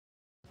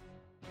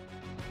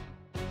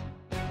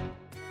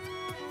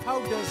How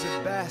does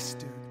a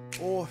bastard,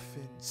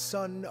 orphan,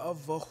 son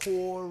of a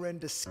whore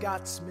and a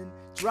Scotsman,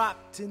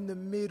 dropped in the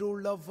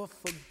middle of a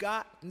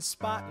forgotten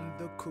spot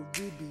in the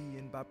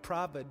Caribbean by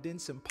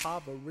providence,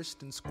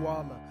 impoverished and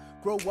squalor,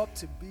 grow up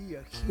to be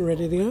a hero?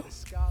 Ready to go?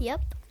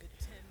 Yep.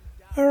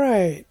 All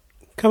right.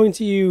 Coming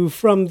to you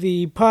from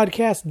the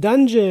podcast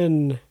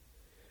dungeon,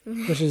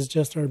 which is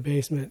just our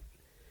basement.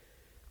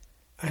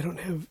 I don't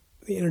have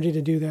the energy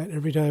to do that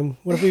every time.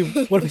 What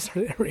if we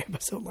started every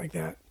episode like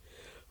that?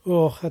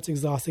 Oh, that's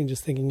exhausting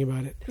just thinking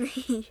about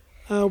it.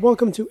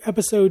 Welcome to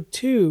episode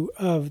 2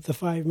 of the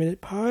 5-Minute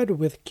Pod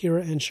with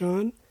Keira and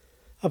Sean,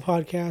 a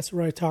podcast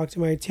where I talk to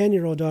my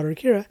 10-year-old daughter,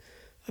 Keira,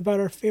 about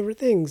our favorite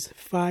things,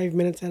 5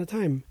 minutes at a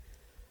time.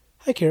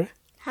 Hi, Keira.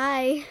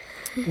 Hi.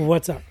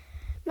 What's up?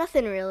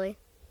 Nothing really.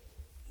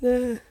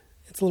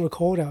 It's a little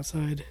cold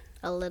outside.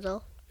 A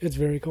little. It's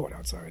very cold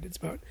outside. It's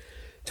about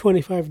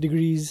 25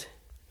 degrees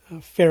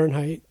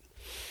Fahrenheit,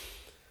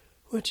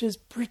 which is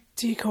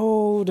pretty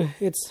cold.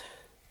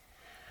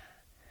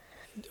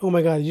 Oh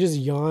my God, you just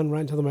yawn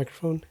right into the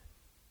microphone?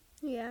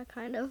 Yeah,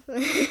 kind of.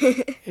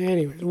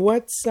 Anyway,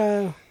 what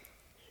are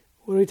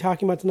we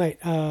talking about tonight?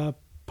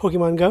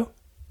 Pokemon Go?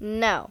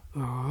 No.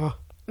 Aw.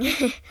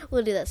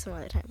 We'll do that some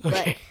other time.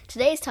 Okay. But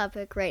today's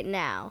topic right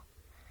now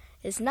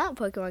is not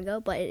Pokemon Go,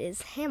 but it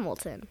is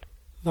Hamilton.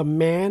 The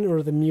man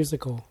or the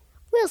musical?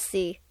 We'll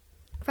see.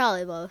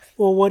 Probably both.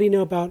 Well, what do you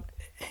know about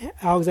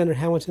Alexander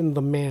Hamilton,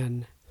 the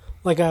man?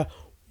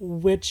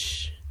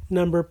 Which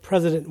number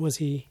president was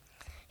he?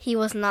 He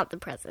was not the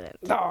president.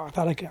 Oh, I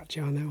thought I got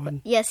you on that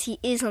one. Yes, he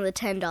is on the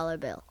 $10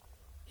 bill.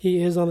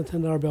 He is on the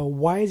 $10 bill.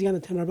 Why is he on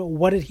the $10 bill?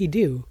 What did he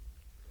do?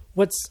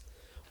 What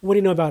do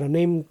you know about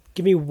him?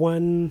 Give me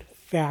one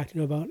fact you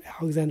know about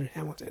Alexander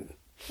Hamilton.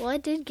 Well, I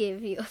did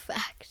give you a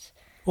fact.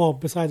 Well,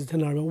 besides the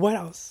 $10 bill, what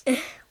else?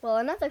 Well,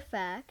 another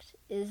fact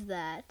is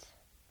that...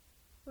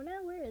 Well,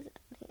 now, where is it?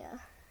 Yeah.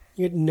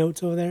 You got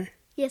notes over there?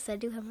 Yes, I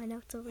do have my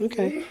notes over here.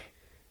 Okay.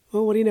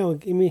 Well, what do you know?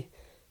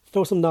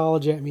 Throw some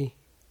knowledge at me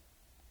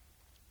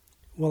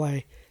while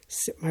I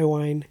sip my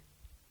wine.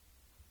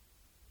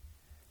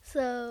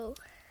 So,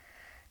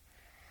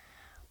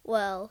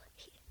 well,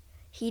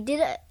 he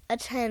did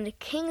attend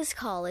King's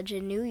College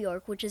in New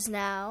York, which is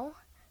now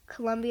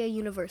Columbia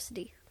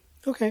University.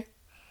 Okay.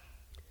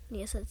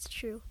 Yes, that's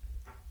true.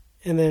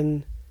 And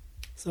then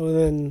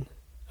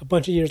a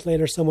bunch of years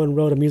later, someone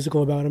wrote a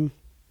musical about him.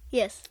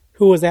 Yes.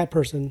 Who was that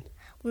person?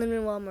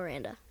 Lin-Manuel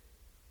Miranda.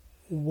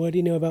 What do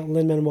you know about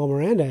Lin-Manuel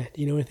Miranda?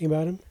 Do you know anything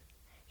about him?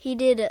 He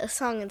did a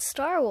song in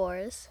Star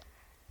Wars.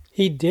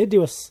 He did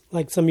do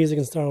some music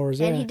in Star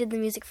Wars, yeah. And he did the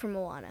music for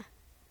Moana.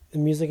 The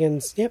music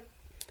in, yep.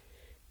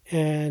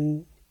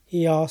 And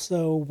he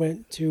also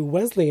went to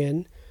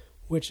Wesleyan,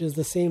 which is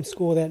the same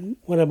school that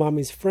one of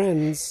Mommy's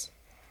friends,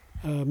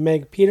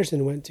 Meg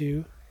Peterson, went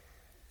to.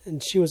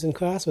 And she was in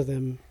class with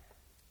him.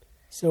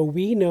 So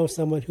we know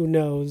someone who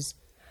knows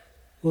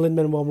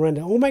Lin-Manuel Miranda.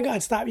 Oh my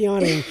God, stop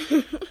yawning.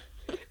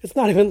 It's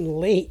not even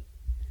late.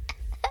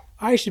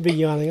 I should be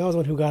yawning. I was the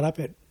one who got up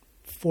at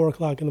 4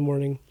 o'clock in the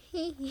morning.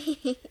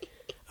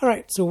 All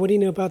right, so what do you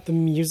know about the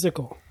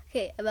musical?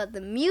 Okay, about the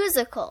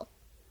musical.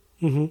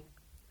 Mm-hmm.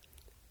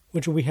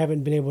 Which we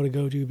haven't been able to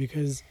go to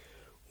because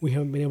we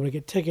haven't been able to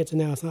get tickets, and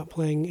now it's not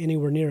playing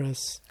anywhere near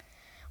us.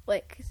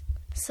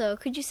 So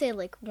could you say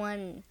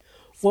one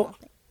Well,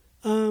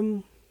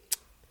 thing?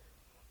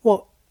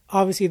 Well,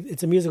 obviously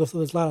it's a musical, so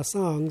there's a lot of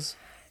songs.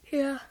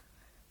 Yeah.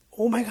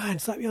 Oh my God,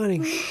 stop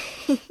yawning.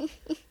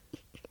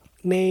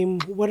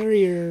 What are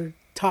your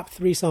top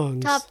 3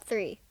 songs? Top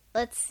 3.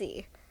 Let's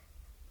see.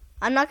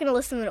 I'm not going to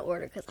list them in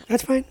order because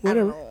That's fine,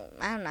 whatever.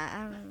 I don't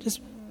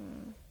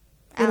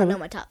Whatever. know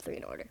my top 3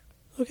 in order.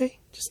 Okay,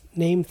 just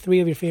name 3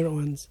 of your favorite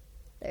ones.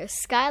 There's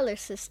Schuyler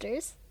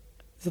Sisters.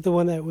 Is that the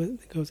one that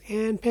goes,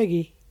 and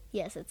Peggy?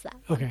 Yes, it's that.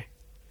 Okay.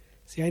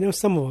 See, I know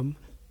some of them.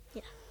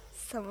 Yeah.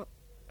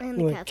 And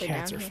the Well, cats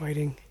cats are are down here.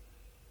 fighting.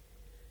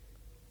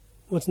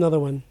 What's another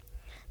one?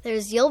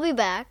 There's You'll Be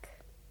Back,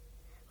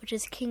 which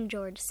is King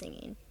George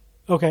singing.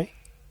 Okay.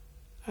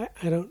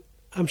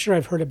 I'm sure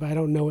I've heard it, but I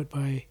don't know it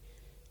by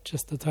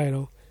just the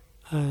title.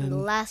 And the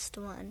last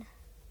one,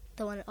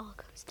 the one it all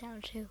comes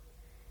down to.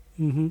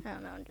 Mm-hmm. I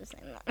don't know, I'm just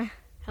saying that.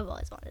 I've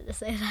always wanted to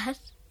say that.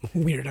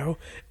 Weirdo.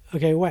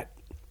 Okay, what?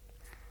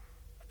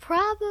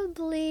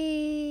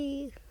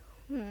 Probably...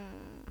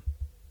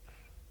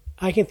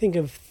 I can think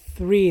of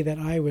 3 that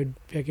I would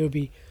pick. It would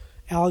be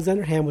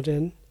Alexander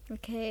Hamilton,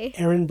 Okay.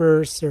 Aaron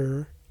Burr,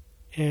 Sir,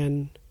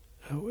 and,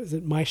 is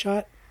it My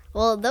Shot?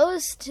 Well,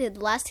 those two, the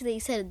last 2 that you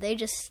said, they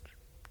just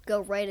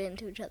go right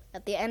into each other.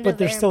 At the end But of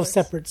they're Aaron still Burr's-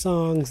 separate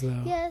songs,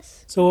 though.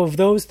 Yes. So of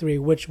those 3,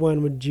 which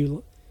one would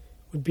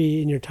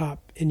be in your top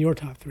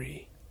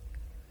 3?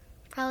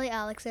 Probably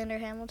Alexander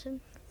Hamilton.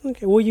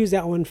 Okay, we'll use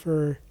that one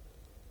for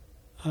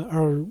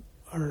our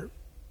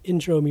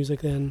intro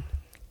music then,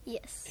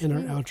 Yes. and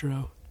our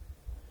outro.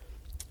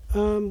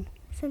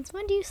 Since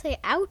when do you say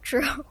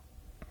outro?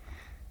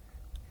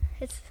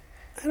 It's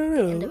I don't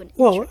end of know. an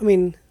Well, intro. I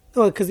mean,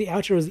 no, because the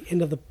outro is the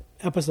end of the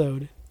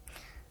episode.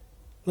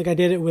 Like I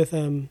did it with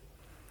Yeah,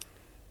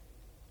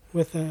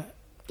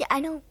 Yeah, I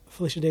know.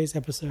 Felicia Day's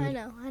episode. I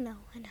know.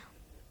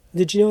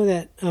 Did you know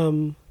that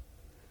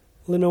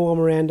Lin-Manuel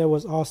Miranda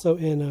was also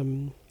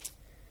in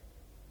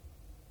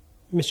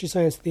Mystery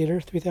Science Theater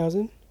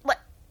 3000? What?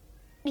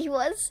 He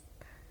was?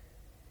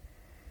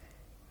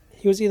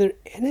 He was either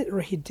in it or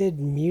he did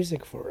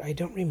music for it. I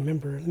don't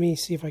remember. Let me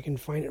see if I can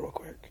find it real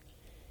quick.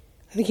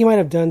 I think he might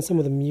have done some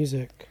of the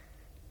music.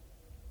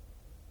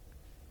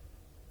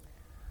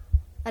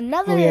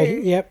 Another. Oh yeah,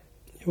 yep.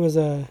 It was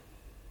a.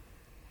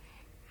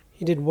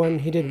 He did one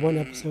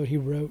episode. He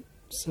wrote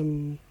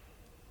some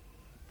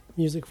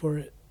music for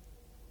it.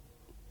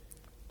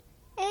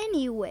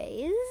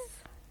 Anyways.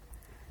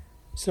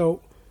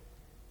 So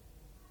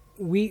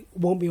we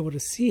won't be able to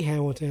see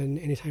Hamilton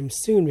anytime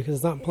soon because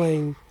it's not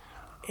playing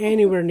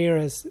anywhere near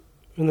us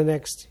in the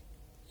next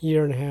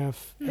year and a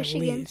half at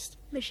least.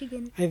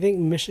 Michigan. I think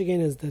Michigan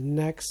is the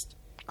next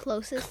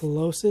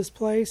closest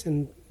place,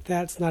 and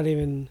that's not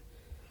even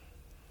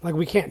like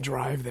we can't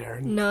drive there.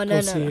 And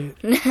go see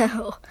it.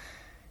 No.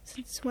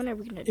 Since when are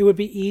we gonna? It would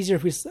be easier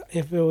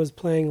if it was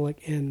playing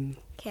like in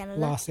Canada,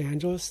 Los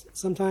Angeles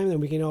sometime. Then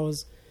we can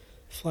always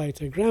fly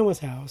to Grandma's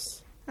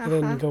house and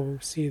then go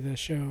see the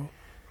show.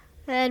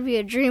 That'd be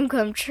a dream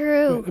come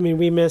true. But, I mean,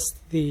 we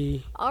missed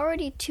the.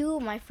 Already 2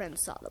 of my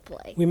friends saw the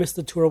play. We missed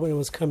the tour when it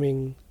was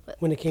coming,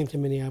 when it came to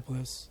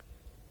Minneapolis,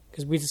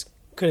 because we just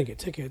couldn't get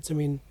tickets. I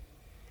mean,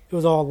 it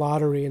was all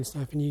lottery and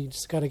stuff, and you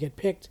just got to get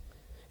picked.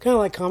 Kind of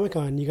like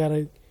Comic-Con, you got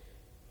to.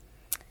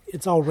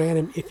 It's all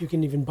random if you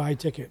can even buy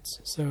tickets.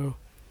 So,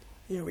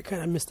 yeah, we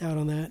kind of missed out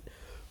on that.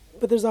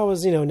 But there's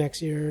always,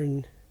 next year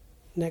and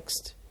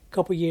next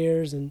couple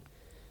years, and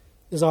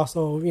there's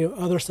also,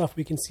 other stuff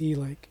we can see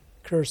like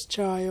Cursed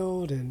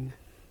Child and,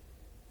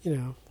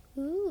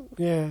 Ooh.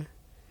 Yeah,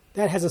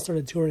 that hasn't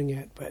started touring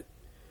yet, but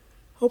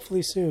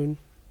hopefully soon.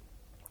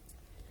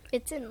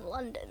 It's in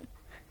London.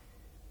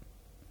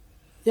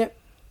 Yep,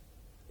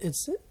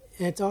 it's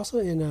also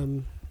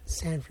in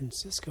San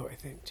Francisco, I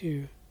think,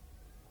 too.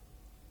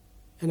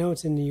 I know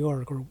it's in New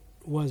York, or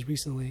was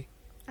recently.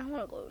 I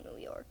want to go to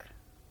New York.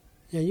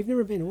 Yeah, you've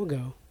never been. We'll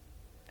go.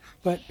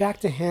 But back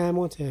to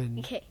Hamilton.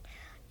 Okay,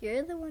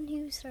 you're the one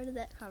who started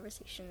that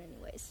conversation,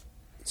 anyways.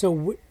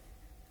 So,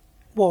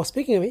 well,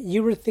 speaking of it,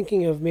 you were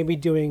thinking of maybe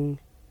doing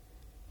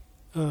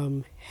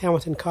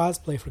Hamilton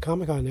cosplay for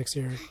Comic-Con next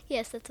year.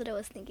 Yes, that's what I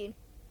was thinking.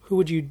 Who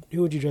would you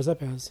dress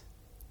up as?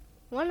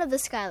 One of the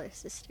Schuyler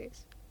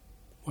sisters.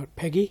 What,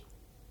 Peggy?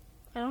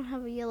 I don't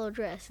have a yellow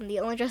dress, and the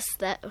only dress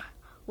that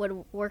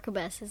would work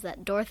best is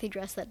that Dorothy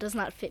dress that does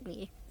not fit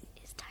me.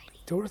 It's tiny.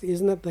 Dorothy,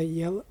 isn't that the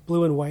yellow,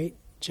 blue and white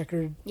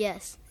checkered?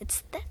 Yes,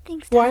 it's that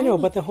thing's Well, tiny. I know,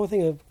 but the whole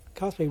thing of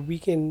cosplay, we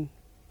can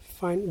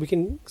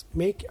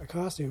make a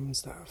costume and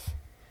stuff.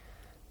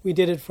 We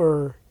did it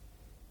for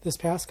this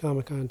past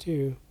Comic-Con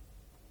too,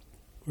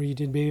 where you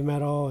did Baby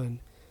Metal and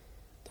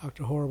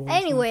Dr. Horrible.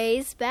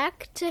 Anyways,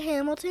 back to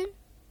Hamilton.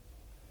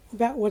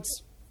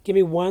 Give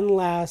me one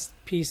last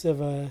piece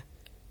of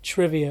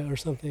trivia or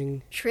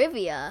something.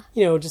 Trivia?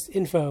 Just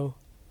info.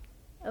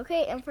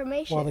 Okay,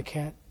 information. While the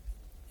cat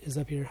is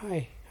up here.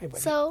 Hi, buddy.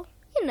 So,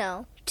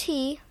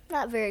 tea,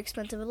 not very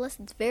expensive unless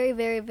it's very,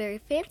 very, very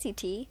fancy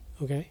tea.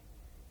 Okay.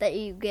 That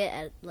you get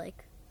at,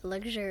 like, a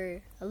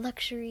luxury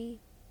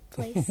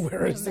place.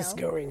 Where is this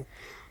going?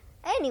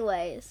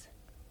 Anyways.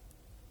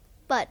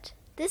 But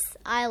this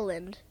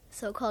island,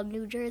 so-called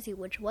New Jersey,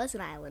 which was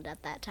an island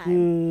at that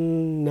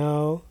time.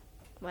 No.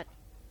 What?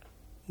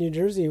 New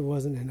Jersey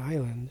wasn't an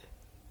island.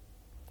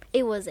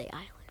 It was a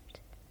island.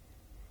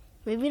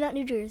 Maybe not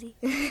New Jersey.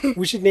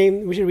 We should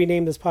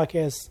rename this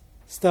podcast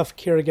Stuff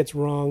Keira Gets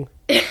Wrong.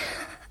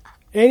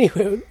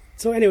 Anyways.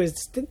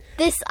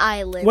 This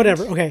island.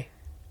 Whatever, okay.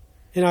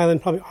 An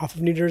island probably off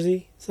of New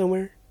Jersey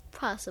somewhere?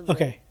 Possibly.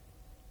 Okay.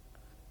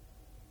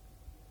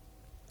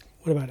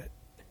 What about it?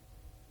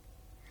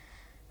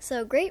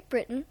 So Great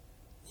Britain.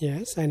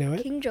 Yes, I know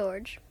it. King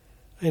George.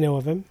 I know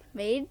of him.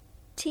 Made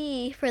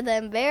tea for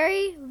them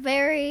very,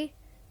 very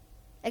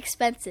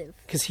expensive.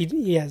 Because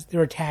they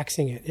were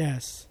taxing it,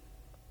 yes.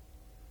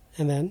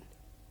 And then?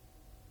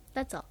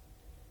 That's all.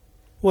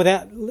 Well,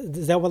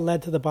 is that what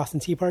led to the Boston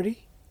Tea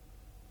Party?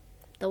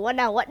 The what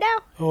now?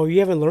 Oh, you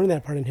haven't learned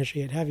that part in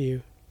history yet, have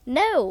you?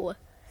 No.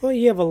 Well,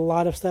 you have a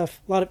lot of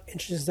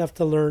interesting stuff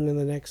to learn in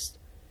the next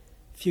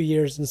few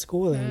years in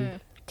school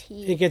then.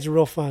 Tea. It gets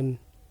real fun.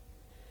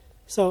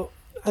 So,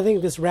 I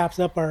think this wraps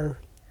up our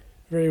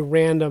very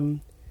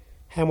random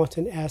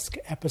Hamilton-esque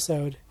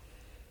episode.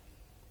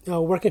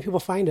 Where can people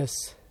find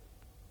us?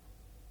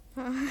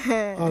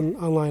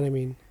 Online, I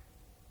mean.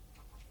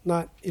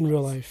 Not in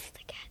real life.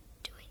 What's the cat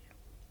doing?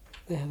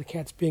 Yeah, the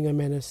cat's being a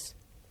menace.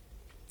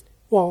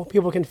 Well,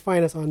 people can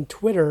find us on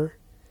Twitter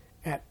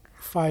at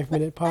 5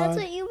 Minute Pod. That's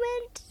what you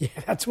meant?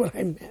 Yeah, that's what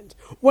I meant.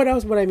 What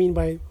else would I mean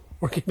by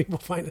where can people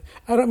find it?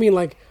 I don't mean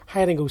like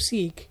hide and go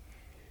seek.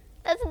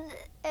 I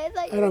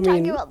thought you were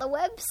talking about the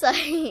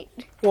website.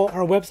 Well,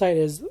 our website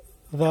is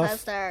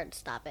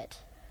Stop it.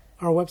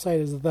 Our website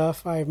is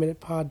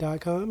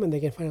the5minutepod.com, and they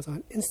can find us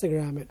on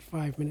Instagram at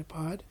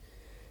 5minutepod.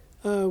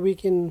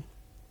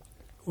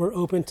 We're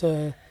open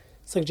to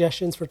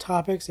suggestions for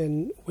topics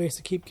and ways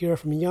to keep Keira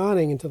from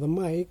yawning into the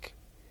mic.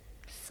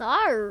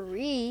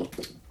 Sorry.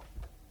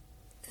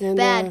 And,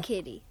 Bad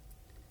kitty.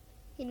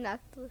 He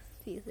knocked a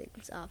few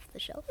things off the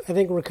shelf. I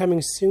think we're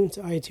coming soon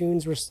to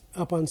iTunes. We're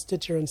up on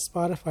Stitcher and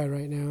Spotify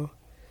right now.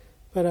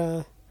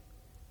 But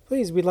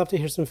please, we'd love to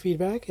hear some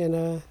feedback.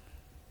 And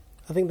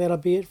I think that'll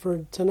be it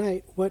for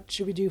tonight. What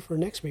should we do for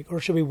next week? Or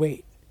should we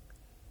wait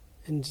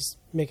and just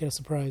make it a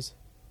surprise?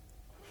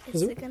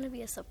 Is it going to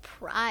be a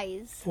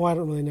surprise? Well, I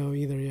don't really know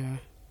either, yeah.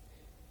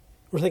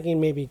 We're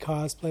thinking maybe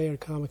cosplay or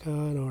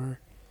Comic-Con or...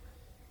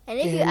 And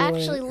if you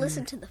actually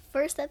listen to the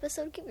first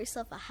episode, give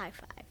yourself a high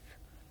five.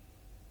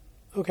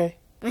 Okay,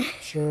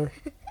 sure.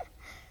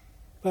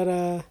 But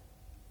I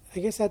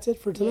guess that's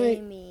it for tonight.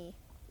 Yay me.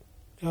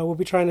 We'll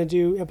be trying to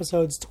do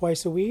episodes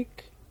twice a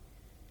week.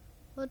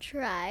 We'll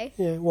try.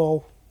 Yeah,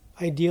 well,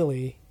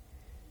 ideally.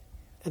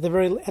 At the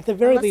very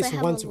least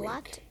once a week. I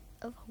have a lot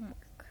of homework.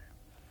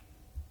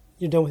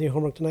 You're done with your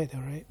homework tonight, though,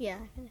 right? Yeah,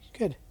 I finished.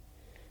 Good.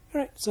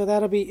 All right, so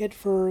that'll be it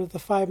for the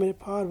 5-minute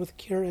pod with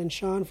Keira and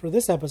Sean for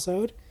this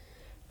episode.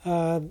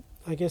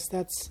 I guess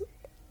that's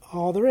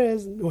all there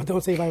is. Well,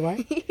 don't say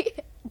bye-bye.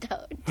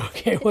 Don't.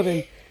 Okay, well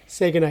then,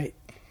 say goodnight.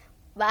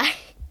 Bye.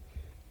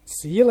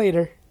 See you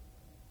later.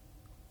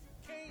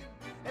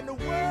 And the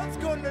world's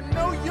gonna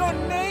know your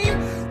name.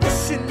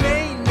 What's your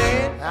name,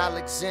 man?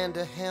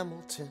 Alexander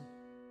Hamilton.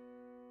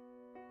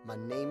 My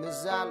name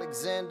is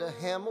Alexander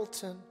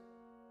Hamilton.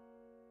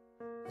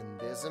 And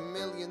there's a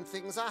million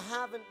things I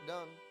haven't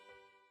done.